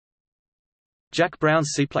Jack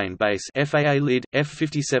Browns Seaplane Base (FAA Lid,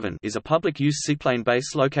 F-57) is a public-use seaplane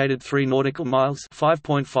base located 3 nautical miles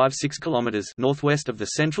 (5.56 kilometers) northwest of the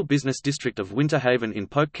central business district of Winter Haven in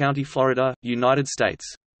Polk County, Florida, United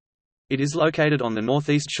States. It is located on the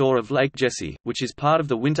northeast shore of Lake Jessie, which is part of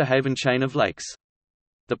the Winter Haven chain of lakes.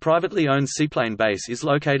 The privately owned seaplane base is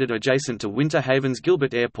located adjacent to Winter Haven's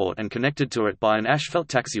Gilbert Airport and connected to it by an asphalt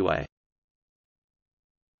taxiway.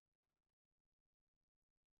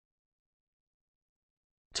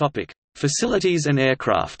 Facilities and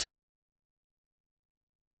aircraft.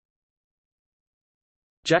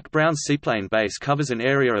 Jack Browns Seaplane Base covers an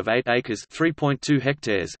area of 8 acres (3.2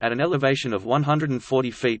 hectares) at an elevation of 140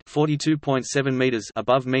 feet (42.7 meters)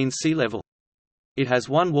 above mean sea level. It has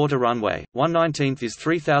one water runway, 1/19 is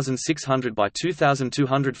 3,600 by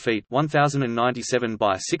 2,200 feet (1,097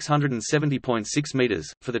 by 670.6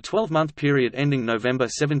 meters). For the 12-month period ending November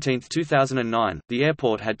 17, 2009, the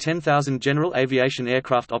airport had 10,000 general aviation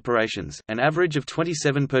aircraft operations, an average of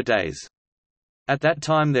 27 per days. At that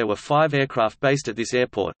time there were 5 aircraft based at this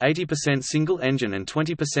airport, 80% single-engine and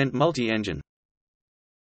 20% multi-engine.